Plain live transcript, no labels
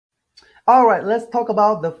All right, let's talk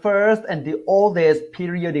about the first and the oldest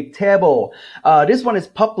periodic table. This one is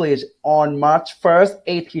published on March 1st,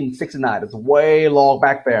 1869. It's way long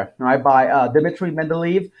back there, right? By Dmitry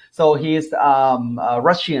Mendeleev. So he's a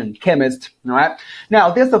Russian chemist, right?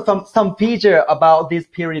 Now, there's some feature about this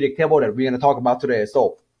periodic table that we're going to talk about today.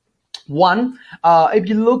 So one, if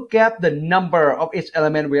you look at the number of each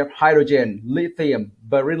element, we have hydrogen, lithium,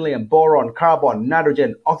 beryllium, boron, carbon,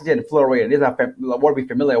 nitrogen, oxygen, fluorine. These are what we're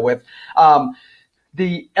familiar with.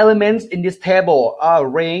 The elements in this table are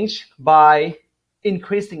arranged by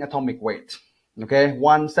increasing atomic weight. Okay,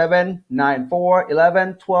 1, 7, 9, 4,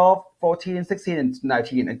 11, 12, 14, 16, and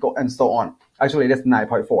 19, and so on. Actually, that's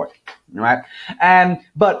 9.4, right?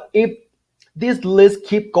 But if this list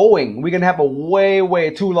keep going, we're gonna have a way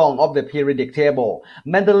too long of the periodic table.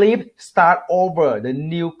 Mendeleev start over the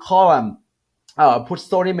new column. Put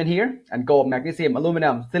sodium in here and go magnesium,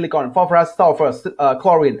 aluminum, silicon, phosphorus, sulfur,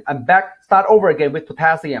 chlorine, and back start over again with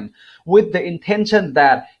potassium, with the intention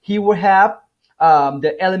that he will have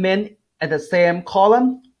the element at the same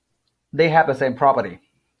column, they have the same property.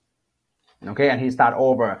 Okay, and he start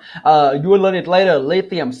over. You will learn it later.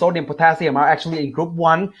 Lithium, sodium, potassium are actually in group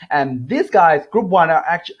 1, and these guys, group 1,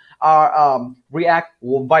 react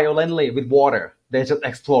violently with water. They just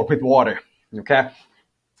explode with water. Okay.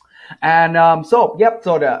 And so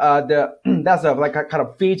the that's like a kind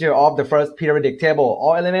of feature of the first periodic table.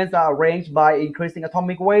 All elements are arranged by increasing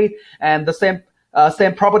atomic weight, and the same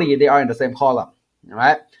property, they are in the same column. All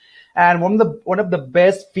right. And one of the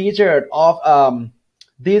best features of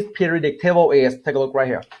this periodic table is, take a look right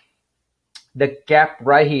here, the gap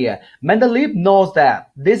right here. Mendeleev knows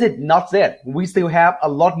that this is not it. We still have a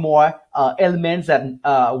lot more elements that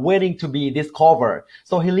waiting to be discovered.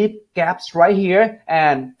 So he leaves gaps right here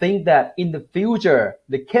and think that in the future,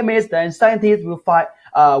 the chemists and scientists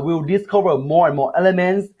will discover more and more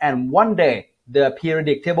elements, and one day the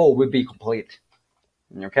periodic table will be complete.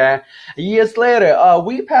 Okay. Years later,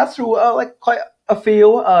 we passed through like quite a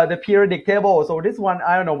few the periodic table. So this one,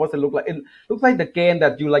 I don't know what it looks like. It looks like the game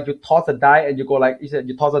that you toss a die and you go like, you said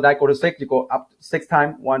you toss a die, go to 6, you go up 6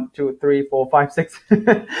 times, 1, 2, 3, 4, 5, 6.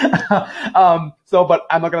 So but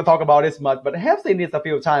I'm not gonna talk about this much, but I have seen this a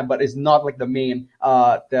few times, but it's not like the main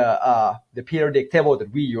the periodic table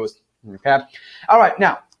that we use. Okay. All right,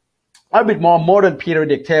 now a bit more modern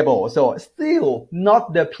periodic table. So still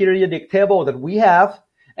not the periodic table that we have,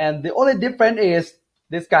 and the only difference is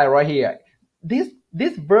this guy right here.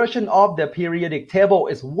 This version of the periodic table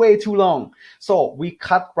is way too long, so we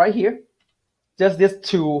cut right here, just these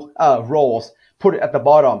two rows, put it at the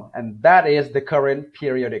bottom, and that is the current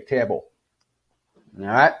periodic table. All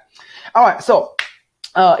right. So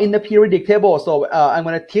in the periodic table, so I'm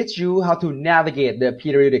going to teach you how to navigate the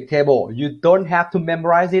periodic table. You don't have to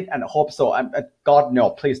memorize it, and I hope so. God,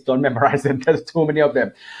 no, please don't memorize it. There's too many of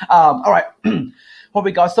them. All right. What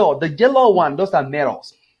we got? So the yellow one, those are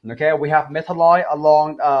metals. Okay, we have metalloid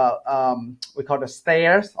along we call the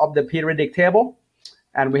stairs of the periodic table,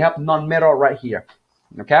 and we have non-metal right here.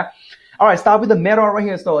 Okay. All right, start with the metal right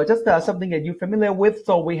here. So just something that you're familiar with.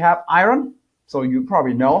 So we have iron. So you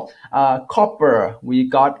probably know, copper, we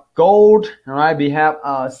got gold, all right, we have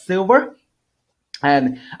silver,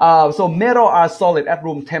 and so metal are solid at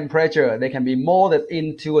room temperature. They can be molded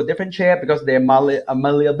into a different shape because their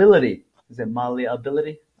malleability. Is it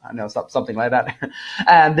malleability? I know, something like that.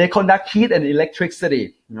 And they conduct heat and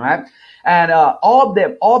electricity, right? And all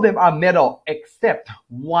of them are metal except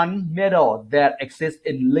one metal that exists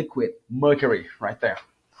in liquid, mercury, right there.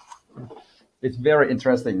 It's very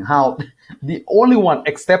interesting how the only one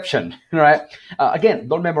exception, right? Again,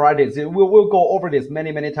 don't memorize this. We'll go over this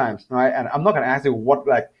many times, right? And I'm not going to ask you what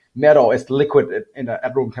like metal is liquid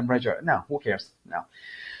at room temperature. No, who cares? No.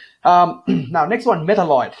 Now, next one,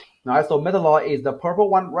 metalloid. All right, so metalloid is the purple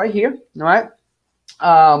one right here. All right.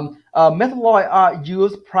 Metalloid are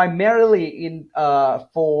used primarily in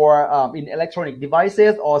electronic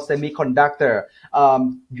devices or semiconductor.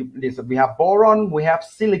 We have boron, we have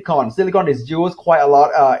silicon. Silicon is used quite a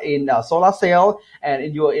lot in solar cell and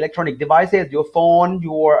in your electronic devices, your phone,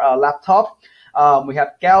 your laptop. We have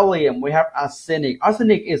gallium, we have arsenic.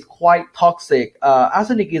 Arsenic is quite toxic.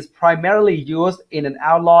 Arsenic is primarily used in an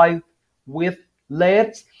alloy with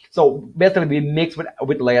lead. So basically we mix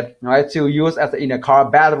with lead, right, to use as in a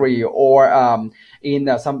car battery or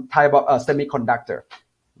in some type of semiconductor.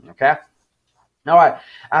 Okay. All right.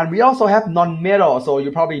 And we also have non-metal. So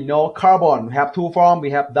you probably know carbon. We have two forms. We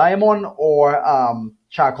have diamond or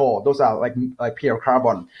charcoal. Those are like pure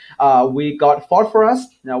carbon. We got phosphorus.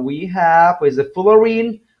 Now we have with the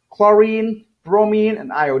fluorine, chlorine, bromine,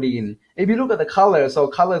 and iodine. If you look at the color, so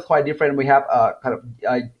color is quite different. We have kind of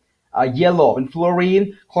yellow. And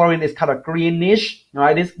fluorine is kind of greenish,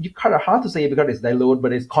 right? It's kind of hard to say because it's dilute,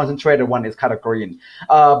 but it's concentrated one is kind of green.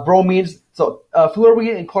 Bromine, so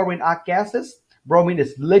fluorine and chlorine are gases. Bromine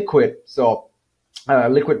is liquid, so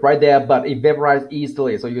liquid right there, but it vaporizes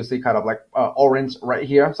easily. So you see kind of like orange right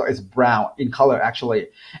here. So it's brown in color actually.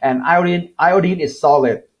 And iodine is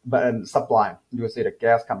solid, but sublime. You will see the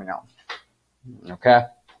gas coming out. Okay.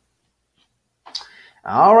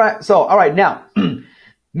 All right, now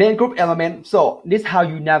main group element. So this is how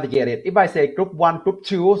you navigate it. If I say group 1, group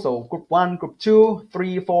 2, so group 1, group 2,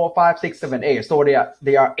 3, 4, 5, 6, 7, 8. So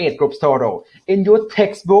there are 8 groups total. In your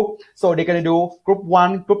textbook, so they're going to do group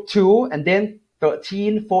 1, group 2, and then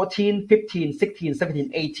 13, 14, 15, 16,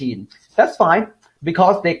 17, 18. That's fine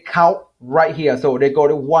because they count right here. So they go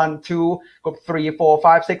to 1, 2, group 3, 4,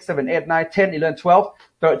 5, 6, 7, 8, 9, 10, 11, 12,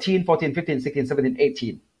 13, 14, 15, 16, 17,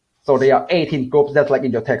 18. So there are 18 groups, that's like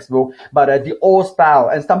in your textbook. But the old style,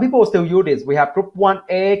 and some people still use this. We have group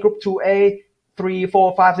 1A, group 2A, 3,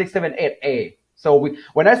 4, 5, 6, 7, 8A. So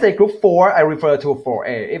when I say group 4, I refer to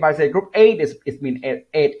 4A. If I say group 8, it means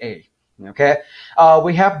 8A. Okay.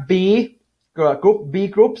 We have group B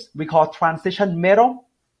groups, we call transition metal.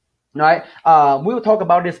 Right. We will talk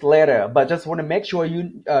about this later, but just want to make sure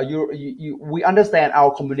we understand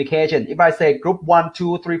our communication. If I say group 1,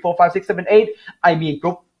 2, 3, 4, 5, 6, 7, 8, I mean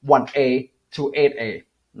group 1A to 8A.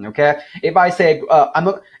 Okay. If I say I'm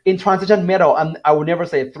not in transition metal, I will never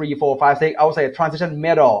say 3, 4, 5, 6. I will say transition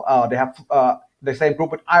metal. They have the same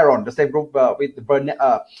group with iron, the same group with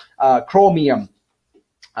chromium,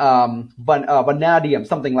 vanadium,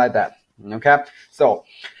 something like that. Okay. So.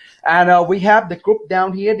 And we have the group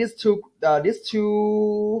down here. These two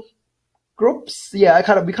groups. Yeah,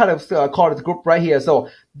 we kind of call it the group right here. So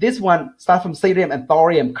this one starts from cerium and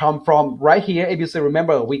thorium, come from right here. If you still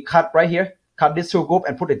remember, we cut right here, cut these two groups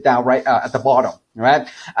and put it down right at the bottom, right?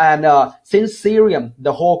 And since cerium,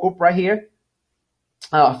 the whole group right here,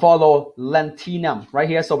 follow lanthanum right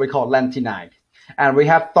here, so we call lanthanide. And we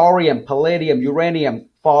have thorium, palladium, uranium,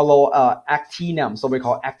 follow actinium, so we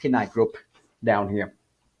call actinide group down here.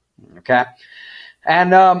 Okay,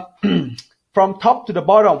 and from top to the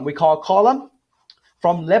bottom we call column.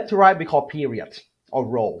 From left to right we call period or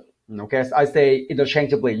row. Okay, so I say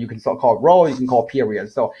interchangeably. You can call row, you can call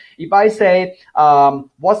period. So if I say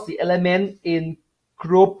what's the element in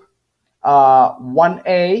group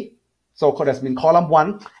 1A, so that's mean column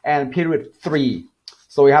 1 and period 3.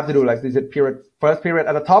 So we have to do like this: period, first period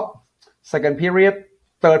at the top, second period,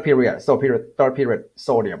 third period. So third period,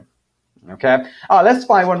 sodium. Okay. Let's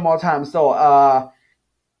find one more time. So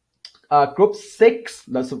group 6,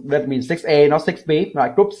 that means 6A, not 6B.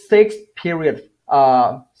 Right. Group 6 period.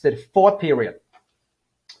 Fourth period.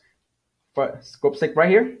 Group 6 right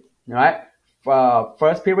here. All right.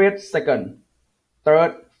 First period, second,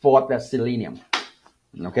 third, fourth. That's selenium.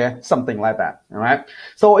 Okay, something like that. All right.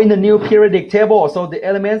 So in the new periodic table, so the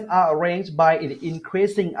elements are arranged by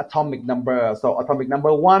increasing atomic number. So atomic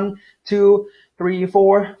number 1, 2, 3,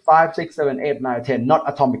 4, 5, 6, 7, 8, 9, 10. Not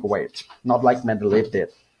atomic weight. Not like Mendeleev did.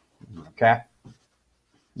 Okay.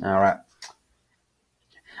 All right.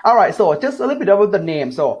 All right. So just a little bit about the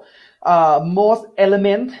name. So most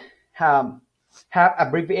elements have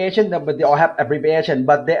abbreviation, but they all have abbreviation,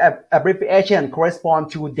 but the abbreviation correspond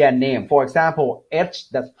to their name. For example, H,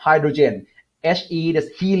 that's hydrogen. He, that's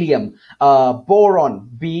helium. Boron,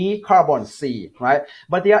 B, carbon, C, right?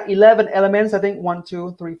 But there are 11 elements, I think 1,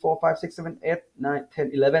 2, 3, 4, 5, 6, 7, 8, 9,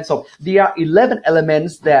 10, 11. So there are 11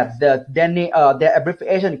 elements that their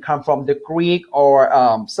abbreviation come from the Greek or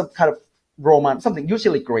some kind of Roman, something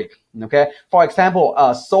usually Greek. Okay. For example,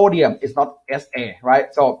 sodium is not Sa,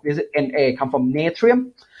 right? So is it Na come from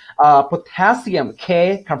natrium? Potassium,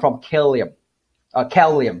 K, come from kalium.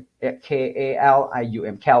 Kalium,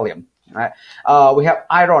 Kalium, kalium. Right. We have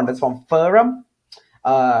iron, that's from ferrum.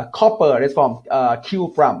 Copper, that's from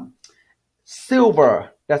cuprum.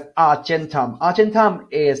 Silver, that's argentum. Argentum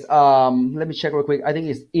is let me check real quick. I think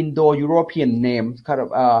it's Indo-European name, kind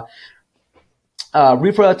of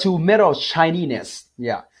refer to metal shininess.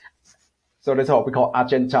 Yeah. So that's what we call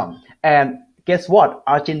argentum. And guess what?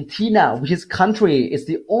 Argentina, which is country, is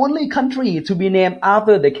the only country to be named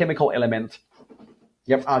after the chemical element.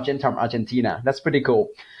 Yep, argentum, Argentina. That's pretty cool.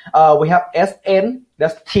 We have Sn,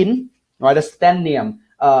 that's tin, right? That's stannium.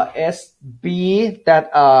 Sb,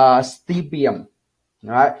 that stibbium.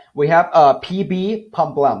 Right? We have Pb,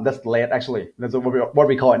 pumplum. That's lead, actually. That's what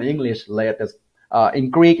we call in English lead. That's in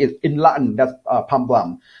Greek, in Latin, that's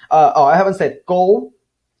pumplum. I haven't said gold.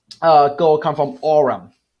 Gold comes from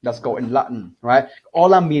aurum. That's gold in Latin, right?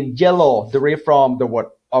 Aurum means yellow, derived from the word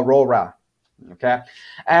aurora. Okay,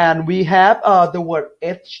 and we have the word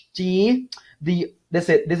Hg. This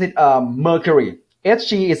is mercury.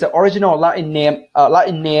 Hg is the original Latin name.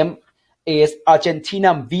 Latin name is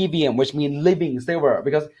Argentinum vivium, which means living silver,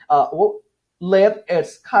 because lead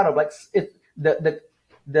is kind of like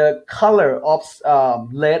the color of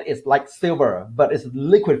lead is like silver, but it's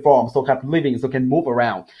liquid form, so kind of living, so can move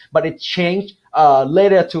around. But it changed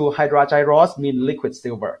later to hydrogyros, mean liquid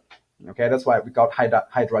silver. Okay, that's why we got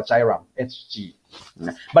hydrogyrum, Hg.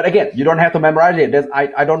 But again, you don't have to memorize it.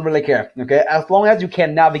 I don't really care. Okay, as long as you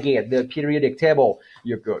can navigate the periodic table,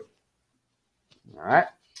 you're good. All right,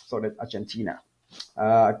 so that's Argentina.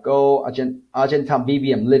 Go Argentum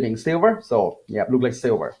vivium, living silver. So yeah, look like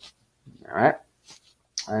silver. All right,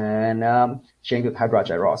 and change to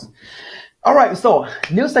hydrogyros. All right, so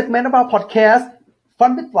new segment of our podcast.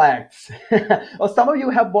 Fun with flags. Well, some of you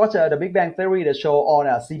have watched the Big Bang Theory, the show on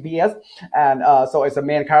CBS, and so it's a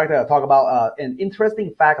main character talk about an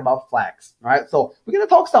interesting fact about flags. Right, so we're gonna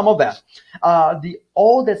talk some of that. The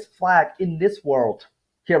oldest flag in this world.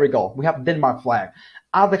 Here we go. We have Denmark flag.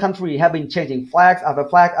 Other countries have been changing flags after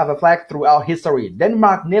flag throughout history.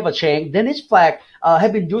 Denmark never changed. Danish flag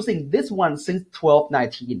have been using this one since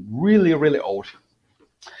 1219. Really, really old.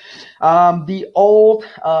 The old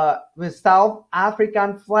South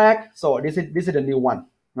African flag. So this is the new one,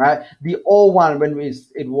 right? The old one when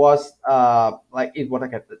it was like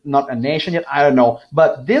not a nation yet. I don't know,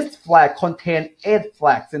 but this flag contained 8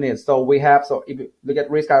 flags in it. So we have, so if you look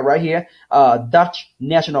at this guy right here, Dutch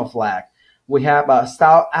national flag. We have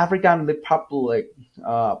South African Republic,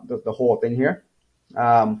 the whole thing here.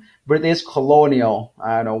 British colonial,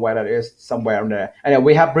 I don't know where that is, somewhere in there. And then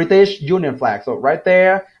we have British Union flag, so right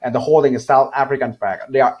there, and the whole thing is South African flag.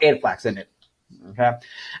 There are 8 flags in it. Okay,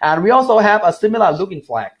 and we also have a similar looking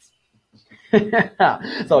flags.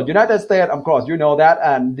 So United States, of course, you know that.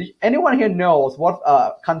 And anyone here knows what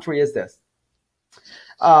country is this?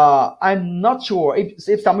 I'm not sure.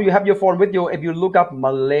 If some of you have your phone with you, if you look up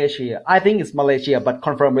Malaysia, I think it's Malaysia, but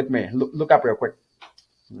confirm with me. Look up real quick.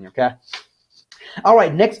 Okay. All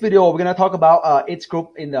right, next video, we're going to talk about each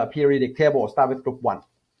group in the periodic table. Start with group 1. All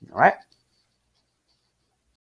right.